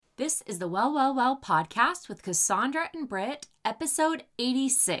This is the Well, Well, Well podcast with Cassaundra and Britt, episode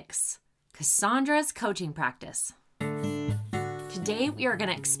 86, Cassaundra's Coaching Practice. Today, we are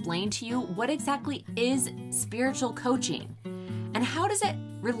going to explain to you what exactly is spiritual coaching and how does it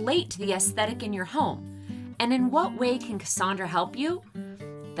relate to the aesthetic in your home, and in what way can Cassaundra help you?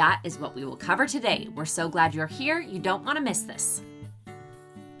 That is what we will cover today. We're so glad you're here. You don't want to miss this.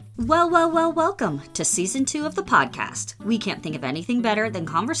 Well, welcome to season 2 of the podcast. We can't think of anything better than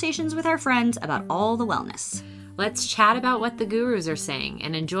conversations with our friends about all the wellness. Let's chat about what the gurus are saying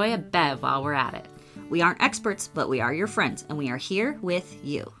and enjoy a bev while we're at it. We aren't experts, but we are your friends, and we are here with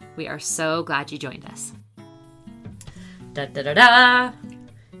you. We are so glad you joined us. Da-da-da-da!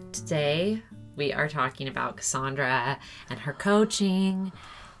 Today, we are talking about Cassaundra and her coaching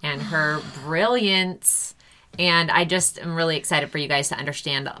and her brilliance. And I just am really excited for you guys to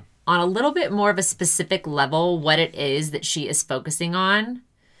understand on a little bit more of a specific level what it is that she is focusing on.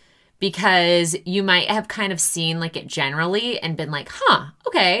 Because you might have kind of seen like it generally and been like,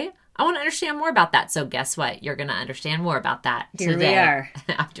 okay, I want to understand more about that. So guess what? You're going to understand more about that Here today. We are.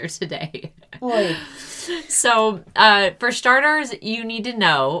 After today. Boy. So for starters, you need to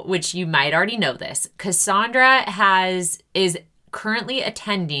know, which you might already know this, Cassaundra is currently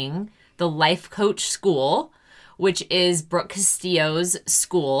attending the Life Coach School, which is Brooke Castillo's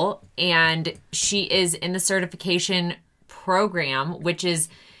school, and she is in the certification program, which is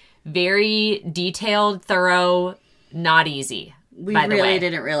very detailed, thorough, not easy. We really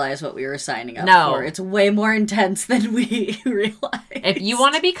didn't realize what we were signing up for. It's way more intense than we realized. If you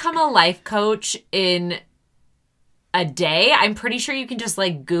want to become a life coach in a day, I'm pretty sure you can just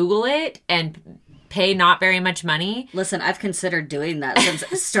like Google it and pay not very much money. Listen, I've considered doing that since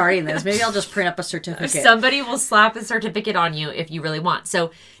starting this. Maybe I'll just print up a certificate. Somebody will slap a certificate on you if you really want. So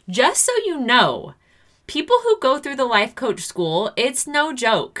just so you know, people who go through the life coach school, it's no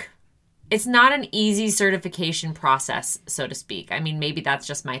joke. It's not an easy certification process, so to speak. I mean, maybe that's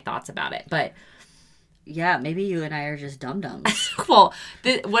just my thoughts about it, but yeah, maybe you and I are just dum-dums. Well,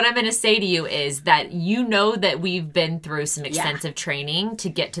 what I'm going to say to you is that you know that we've been through some extensive training to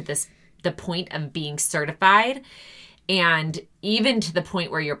get to the point of being certified, and even to the point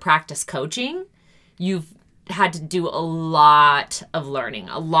where you're practice coaching, you've had to do a lot of learning,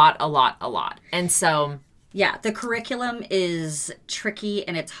 a lot. And so, yeah, the curriculum is tricky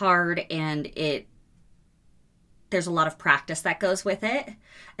and it's hard, and there's a lot of practice that goes with it.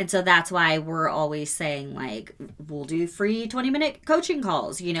 And so that's why we're always saying, like, we'll do free 20-minute coaching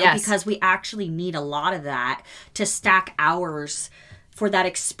calls, because we actually need a lot of that to stack hours for that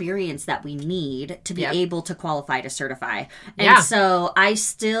experience that we need to be able to qualify to certify. And so I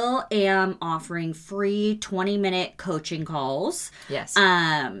still am offering free 20-minute coaching calls. Yes.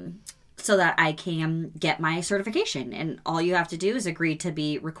 So that I can get my certification. And all you have to do is agree to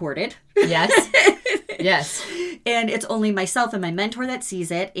be recorded. Yes. Yes. And it's only myself and my mentor that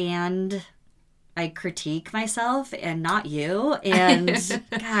sees it. And I critique myself and not you. And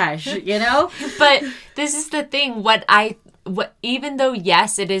gosh, But this is the thing. Even though,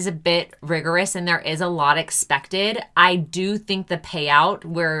 yes, it is a bit rigorous and there is a lot expected, I do think the payout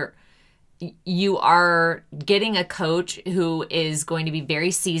where you are getting a coach who is going to be very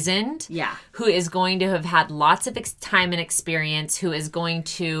seasoned, who is going to have had lots of time and experience, who is going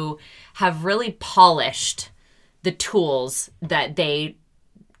to have really polished the tools that they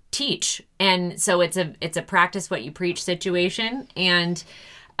teach. And so it's a practice what you preach situation, and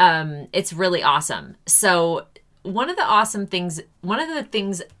it's really awesome. So one of the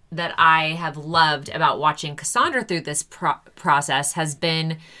things that I have loved about watching Cassaundra through this process has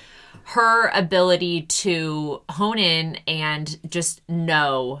been her ability to hone in and just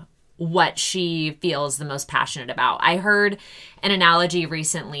know what she feels the most passionate about. I heard an analogy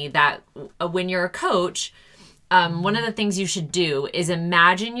recently that when you're a coach, one of the things you should do is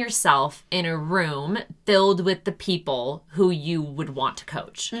imagine yourself in a room filled with the people who you would want to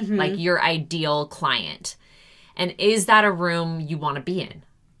coach, like your ideal client. And is that a room you want to be in?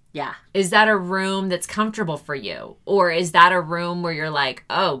 Yeah. Is that a room that's comfortable for you? Or is that a room where you're like,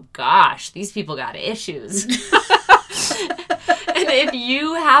 oh gosh, these people got issues? And if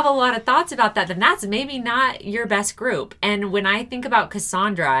you have a lot of thoughts about that, then that's maybe not your best group. And when I think about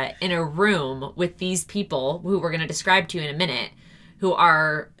Cassaundra in a room with these people who we're going to describe to you in a minute, who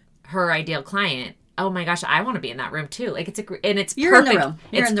are her ideal client, oh my gosh, I want to be in that room too. Like it's You're perfect. In the room.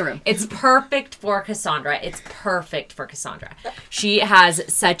 You're in the room. It's perfect for Cassaundra. It's perfect for Cassaundra. She has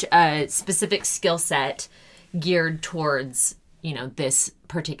such a specific skill set geared towards, this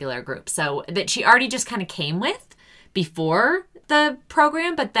particular group. So that she already just kind of came with before the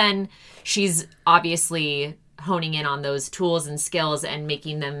program, but then she's obviously honing in on those tools and skills and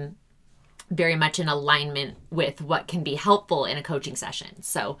making them very much in alignment with what can be helpful in a coaching session.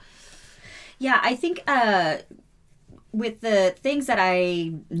 So, yeah, I think with the things that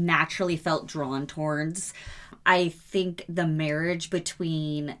I naturally felt drawn towards, I think the marriage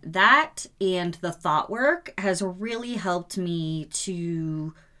between that and the thought work has really helped me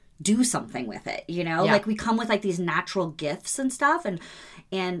to do something with it, you know? Yeah. Like we come with like these natural gifts and stuff,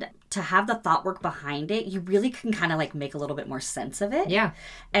 and to have the thought work behind it, you really can kind of like make a little bit more sense of it. Yeah.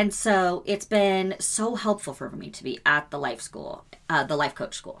 And so it's been so helpful for me to be at the life school, the life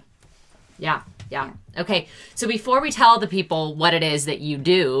coach school. Yeah. Okay. So before we tell the people what it is that you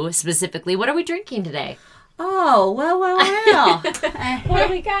do specifically, what are we drinking today? Oh, well. What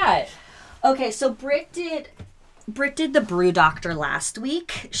do we got? Okay, so Britt did the Brew Doctor last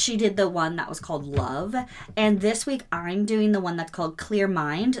week. She did the one that was called Love. And this week I'm doing the one that's called Clear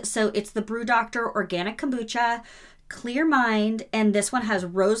Mind. So it's the Brew Doctor Organic Kombucha, Clear Mind. And this one has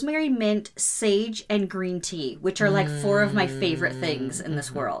rosemary, mint, sage, and green tea, which are like 4 of my favorite things in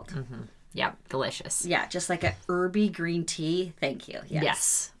this world. Mm-hmm. Yeah, delicious. Yeah, just like a herby green tea. Thank you.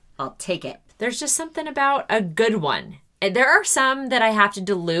 Yes. I'll take it. There's just something about a good one. And there are some that I have to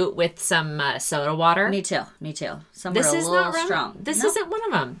dilute with some soda water. Me too. Some This are a is little not strong. This Nope. isn't one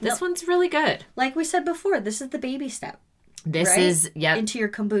of them. This Nope. one's really good. Like we said before, this is the baby step. This right? is, yep, Into your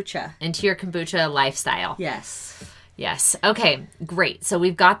kombucha. into your kombucha lifestyle. Yes. Yes. Okay, great. So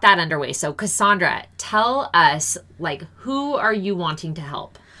we've got that underway. So Cassaundra, tell us, like, who are you wanting to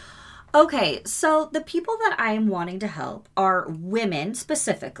help? Okay, so the people that I am wanting to help are women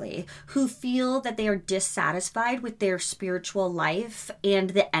specifically who feel that they are dissatisfied with their spiritual life and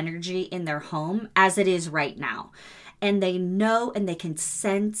the energy in their home as it is right now. And they know and they can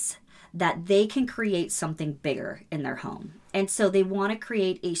sense that they can create something bigger in their home. And so they want to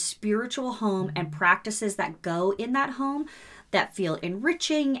create a spiritual home and practices that go in that home that feel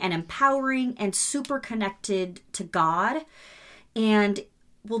enriching and empowering and super connected to God. And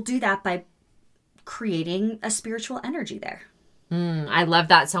we'll do that by creating a spiritual energy there. I love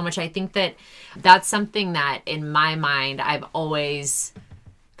that so much. I think that that's something that in my mind, I've always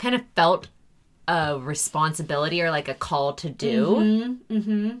kind of felt a responsibility or like a call to do.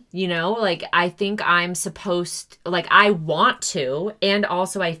 You know, like I think I'm supposed, like I want to, and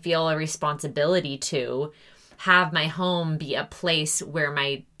also I feel a responsibility to have my home be a place where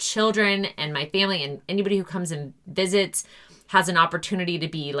my children and my family and anybody who comes and visits has an opportunity to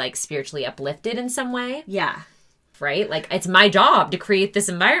be like spiritually uplifted in some way. Yeah. Right? Like it's my job to create this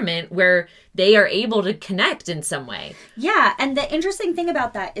environment where they are able to connect in some way. Yeah. And the interesting thing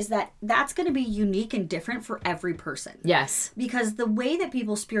about that is that that's going to be unique and different for every person. Yes. Because the way that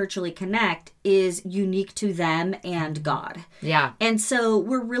people spiritually connect is unique to them and God. Yeah. And so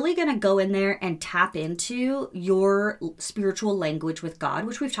we're really going to go in there and tap into your spiritual language with God,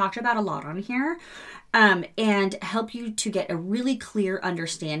 which we've talked about a lot on here. And help you to get a really clear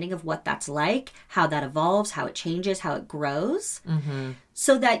understanding of what that's like, how that evolves, how it changes, how it grows,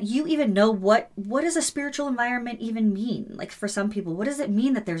 so that you even know what does a spiritual environment even mean? Like for some people, what does it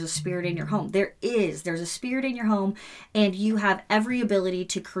mean that there's a spirit in your home? There's a spirit in your home, and you have every ability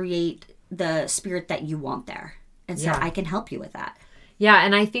to create the spirit that you want there. And so I can help you with that. Yeah,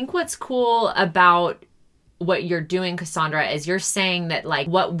 and I think what's cool about what you're doing, Cassaundra, is you're saying that like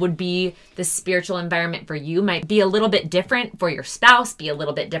what would be the spiritual environment for you might be a little bit different for your spouse, be a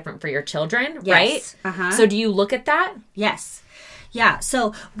little bit different for your children, Yes. right? So do you look at that? Yes. Yeah,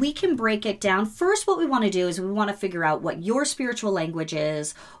 so we can break it down. First, what we want to do is we want to figure out what your spiritual language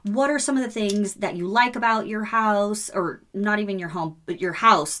is. What are some of the things that you like about your house, or not even your home, but your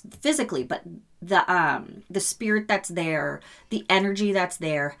house physically, but the spirit that's there, the energy that's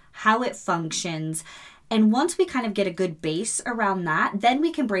there, how it functions. And once we kind of get a good base around that, then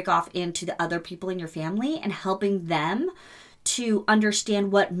we can break off into the other people in your family and helping them to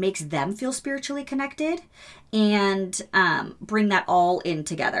understand what makes them feel spiritually connected and bring that all in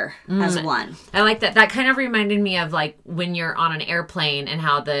together as one. I like that. That kind of reminded me of like when you're on an airplane and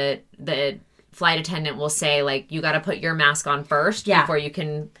how the flight attendant will say like, you got to put your mask on first before you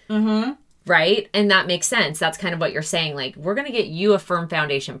can... Right? And that makes sense. That's kind of what you're saying. Like, we're going to get you a firm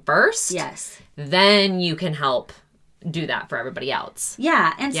foundation first. Yes. Then you can help do that for everybody else.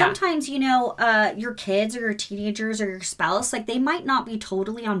 Yeah. And sometimes, you know, your kids or your teenagers or your spouse, like they might not be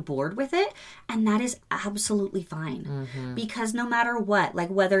totally on board with it. And that is absolutely fine. Because no matter what, like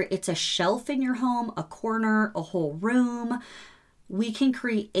whether it's a shelf in your home, a corner, a whole room, we can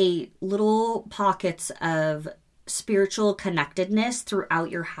create little pockets of spiritual connectedness throughout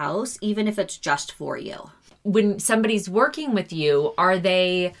your house, even if it's just for you. when somebody's working with you, are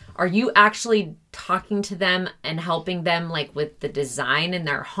you actually talking to them and helping them like with the design in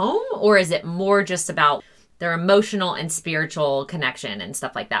their home? Or is it more just about their emotional and spiritual connection and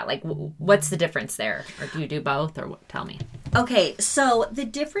stuff like that? Like, what's the difference there? Or do you do both? Or what? Tell me. Okay, so the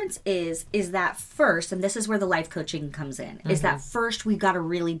difference is that first, and this is where the life coaching comes in, is that first we got to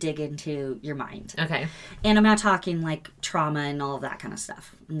really dig into your mind. Okay. And I'm not talking like trauma and all of that kind of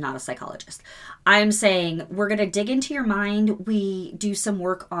stuff. I'm not a psychologist. I'm saying we're going to dig into your mind. We do some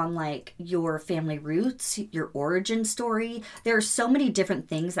work on like your family roots, your origin story. There are so many different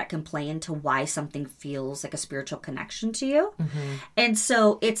things that can play into why something feels like a spiritual connection to you. And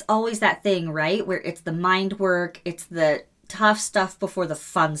so it's always that thing, right? Where it's the mind work, it's the tough stuff before the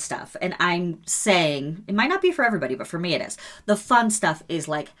fun stuff. And I'm saying, it might not be for everybody, but for me it is. The fun stuff is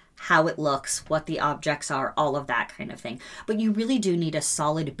like how it looks, what the objects are, all of that kind of thing. But you really do need a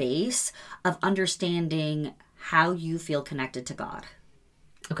solid base of understanding how you feel connected to God.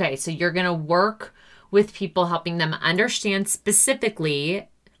 Okay, so you're going to work with people, helping them understand specifically,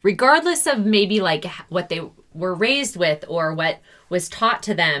 regardless of maybe like what they were raised with or what was taught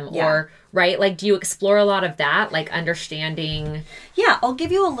to them, or right? Like, do you explore a lot of that, like understanding? Yeah, I'll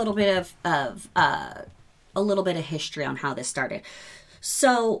give you a little bit of history on how this started.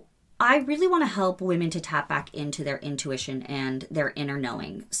 So I really want to help women to tap back into their intuition and their inner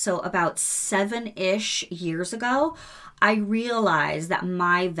knowing. So about 7-ish years ago, I realized that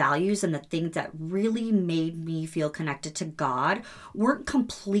my values and the things that really made me feel connected to God weren't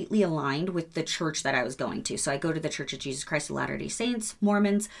completely aligned with the church that I was going to. So I go to the Church of Jesus Christ of Latter-day Saints,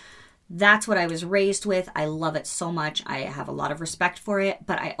 Mormons. That's what I was raised with. I love it so much. I have a lot of respect for it,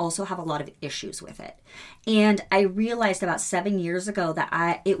 but I also have a lot of issues with it. And I realized about 7 years ago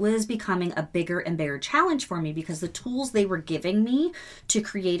that it was becoming a bigger and bigger challenge for me, because the tools they were giving me to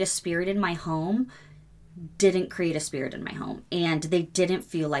create a spirit in my home didn't create a spirit in my home. And they didn't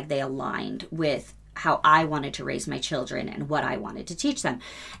feel like they aligned with how I wanted to raise my children and what I wanted to teach them.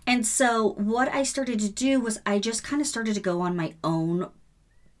 And so what I started to do was I just kind of started to go on my own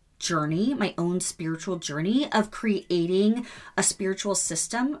journey, my own spiritual journey of creating a spiritual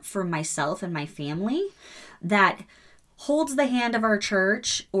system for myself and my family that holds the hand of our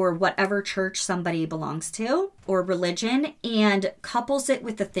church or whatever church somebody belongs to or religion, and couples it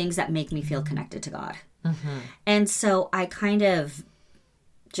with the things that make me feel connected to God. And so I kind of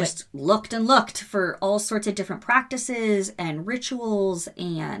just looked and looked for all sorts of different practices and rituals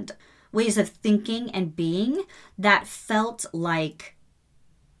and ways of thinking and being that felt like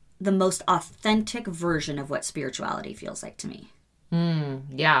the most authentic version of what spirituality feels like to me.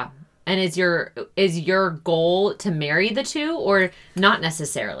 Yeah. And is your goal to marry the two, or not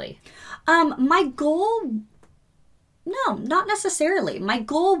necessarily? My goal, no, not necessarily. My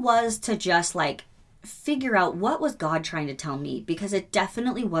goal was to just like figure out what was God trying to tell me, because it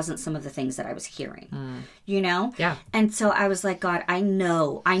definitely wasn't some of the things that I was hearing, you know? Yeah. And so I was like, God, I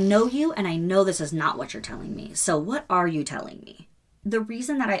know you, and I know this is not what you're telling me. So what are you telling me? The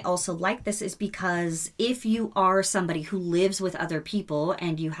reason that I also like this is because if you are somebody who lives with other people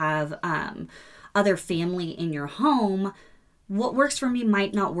and you have other family in your home, what works for me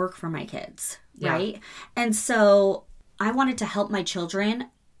might not work for my kids, right? And so I wanted to help my children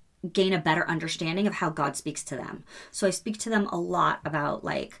gain a better understanding of how God speaks to them. So I speak to them a lot about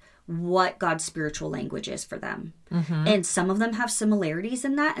like what God's spiritual language is for them. And some of them have similarities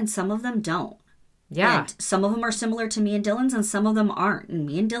in that and some of them don't. Yeah. And some of them are similar to me and Dylan's and some of them aren't. And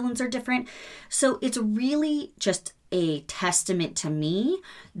me and Dylan's are different. So it's really just a testament to me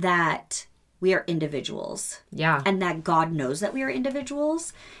that we are individuals. Yeah. And that God knows that we are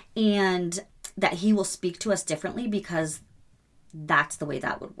individuals and that he will speak to us differently, because that's the way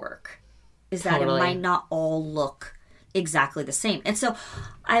that would work. Is that It might not all look exactly the same. And so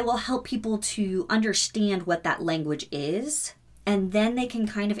I will help people to understand what that language is, and then they can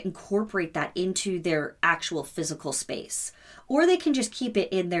kind of incorporate that into their actual physical space. Or they can just keep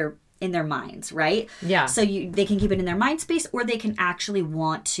it in their minds, right? Yeah. So they can keep it in their mind space, or they can actually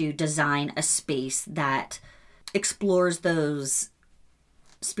want to design a space that explores those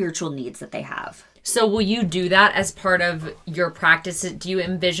spiritual needs that they have. So will you do that as part of your practice? Do you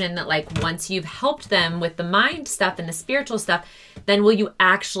envision that like once you've helped them with the mind stuff and the spiritual stuff, then will you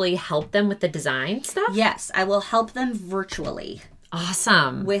actually help them with the design stuff? Yes, I will help them virtually.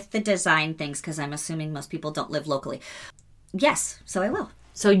 Awesome. With the design things, because I'm assuming most people don't live locally. Yes, so I will.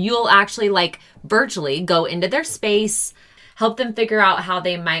 So you'll actually like virtually go into their space, help them figure out how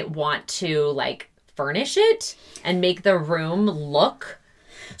they might want to like furnish it and make the room look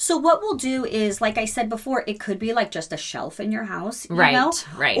So what we'll do is, like I said before, it could be like just a shelf in your house, you know?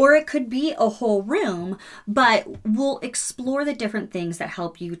 Right. Or it could be a whole room, but we'll explore the different things that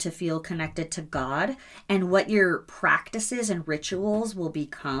help you to feel connected to God and what your practices and rituals will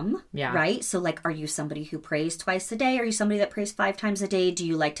become, right? So like, are you somebody who prays twice a day? Are you somebody that prays 5 times a day? Do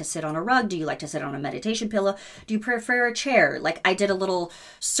you like to sit on a rug? Do you like to sit on a meditation pillow? Do you prefer a chair? Like I did a little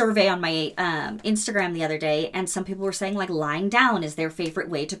survey on my Instagram the other day, and some people were saying like lying down is their favorite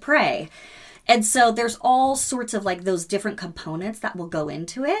way to pray. And so there's all sorts of like those different components that will go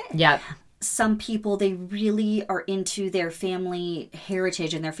into it. Yep. Some people, they really are into their family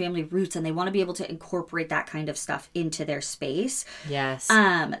heritage and their family roots, and they want to be able to incorporate that kind of stuff into their space. Yes.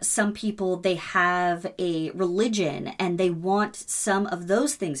 Some people, they have a religion and they want some of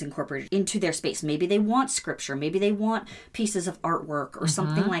those things incorporated into their space. Maybe they want scripture. Maybe they want pieces of artwork or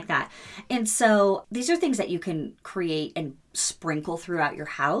something like that. And so these are things that you can create and sprinkle throughout your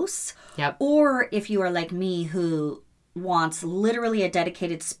house. Yep. Or if you are like me, who wants literally a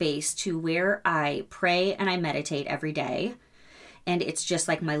dedicated space to where I pray and I meditate every day, and it's just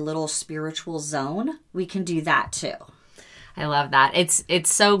like my little spiritual zone, we can do that too. I love that. It's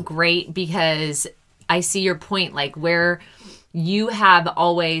so great because I see your point, like where you have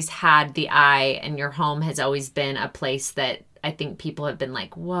always had the eye and your home has always been a place that I think people have been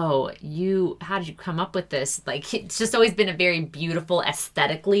like, whoa, how did you come up with this? Like, it's just always been a very beautiful,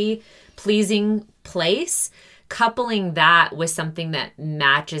 aesthetically pleasing place. Coupling that with something that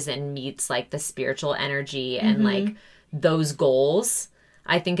matches and meets like the spiritual energy and like those goals,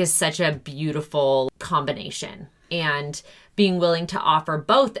 I think is such a beautiful combination. And being willing to offer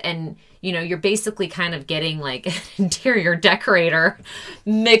both. And, you know, you're basically kind of getting like an interior decorator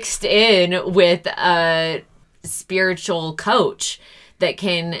mixed in with a spiritual coach that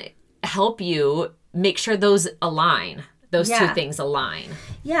can help you make sure those align. Those two things align.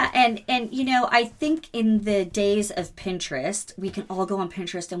 Yeah, and you know, I think in the days of Pinterest, we can all go on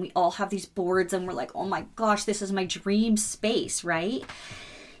Pinterest and we all have these boards and we're like, oh my gosh, this is my dream space, right?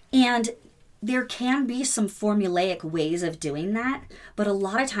 And there can be some formulaic ways of doing that, but a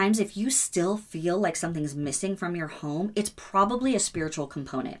lot of times if you still feel like something's missing from your home, it's probably a spiritual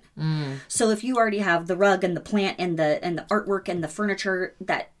component. So if you already have the rug and the plant and the artwork and the furniture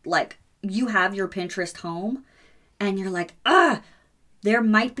that like you have your Pinterest home, and you're like, there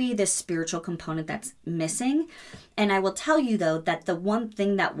might be this spiritual component that's missing. And I will tell you, though, that the one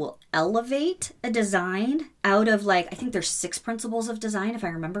thing that will elevate a design out of like, I think there's 6 principles of design, if I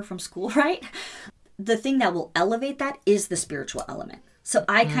remember from school, right? The thing that will elevate that is the spiritual element. So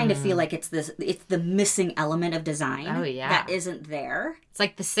I kind of feel like it's the missing element of design that isn't there. It's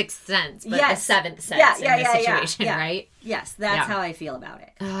like the 6th sense, but the 7th sense in this situation, right? Yes, that's how I feel about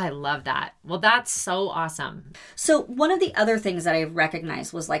it. Oh, I love that. Well, that's so awesome. So one of the other things that I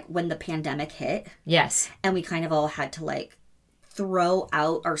recognized was like when the pandemic hit. Yes. And we kind of all had to like throw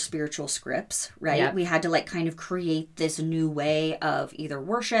out our spiritual scripts, right? Yep. We had to like kind of create this new way of either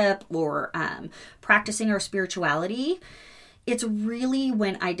worship or practicing our spirituality. It's really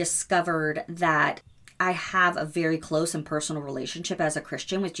when I discovered that I have a very close and personal relationship as a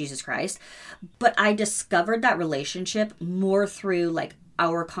Christian with Jesus Christ, but I discovered that relationship more through like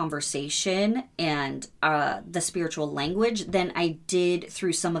our conversation and the spiritual language than I did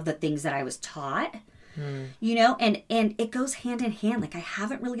through some of the things that I was taught. You know, and it goes hand in hand. Like I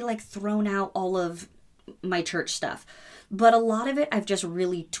haven't really like thrown out all of my church stuff, but a lot of it I've just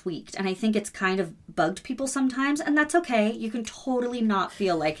really tweaked, and I think it's kind of bugged people sometimes, and that's okay. You can totally not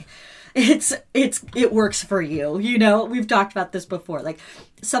feel like it works for you. You know, we've talked about this before. Like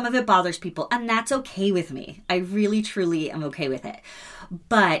some of it bothers people, and that's okay with me. I really truly am okay with it.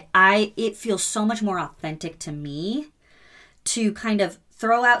 But it feels so much more authentic to me to kind of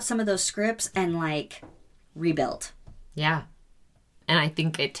throw out some of those scripts and like rebuild. Yeah. And I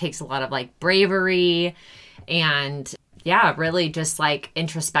think it takes a lot of like bravery and really just like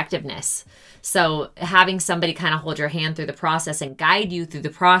introspectiveness. So having somebody kind of hold your hand through the process and guide you through the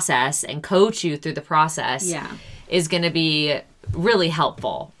process and coach you through the process is going to be really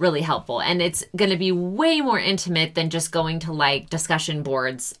helpful. And it's going to be way more intimate than just going to like discussion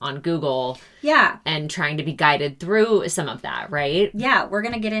boards on Google. Yeah. And trying to be guided through some of that, right? Yeah. We're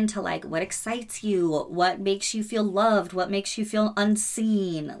going to get into like what excites you, what makes you feel loved, what makes you feel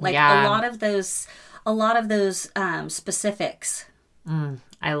unseen. Like a lot of those specifics.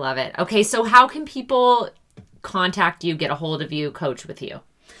 I love it. Okay. So how can people contact you, get a hold of you, coach with you?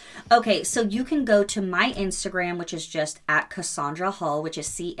 Okay, so you can go to my Instagram, which is just at Cassaundra Hull, which is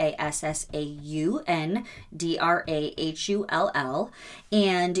CASSAUNDRAHULL.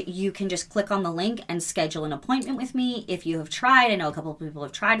 And you can just click on the link and schedule an appointment with me. If you have tried, I know a couple of people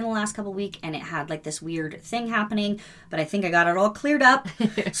have tried in the last couple of weeks and it had like this weird thing happening, but I think I got it all cleared up.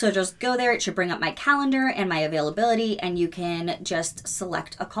 So just go there. It should bring up my calendar and my availability, and you can just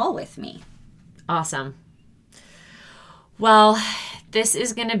select a call with me. Awesome. Well, this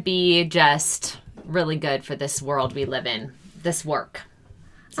is going to be just really good for this world we live in, this work.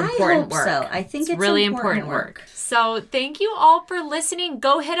 It's important work. So. I think it's really important work. So thank you all for listening.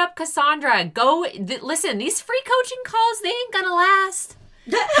 Go hit up Cassaundra. Listen, these free coaching calls, they ain't going to last.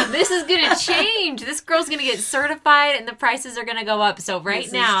 This is going to change. This girl's going to get certified and the prices are going to go up. So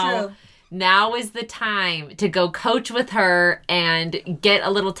now is the time to go coach with her and get a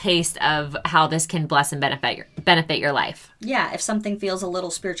little taste of how this can bless and benefit your life. Yeah, if something feels a little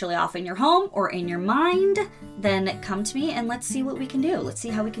spiritually off in your home or in your mind, then come to me and let's see what we can do. Let's see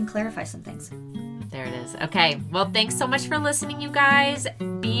how we can clarify some things. There it is. Okay. Well, thanks so much for listening, you guys.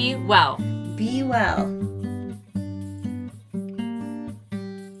 Be well. Be well.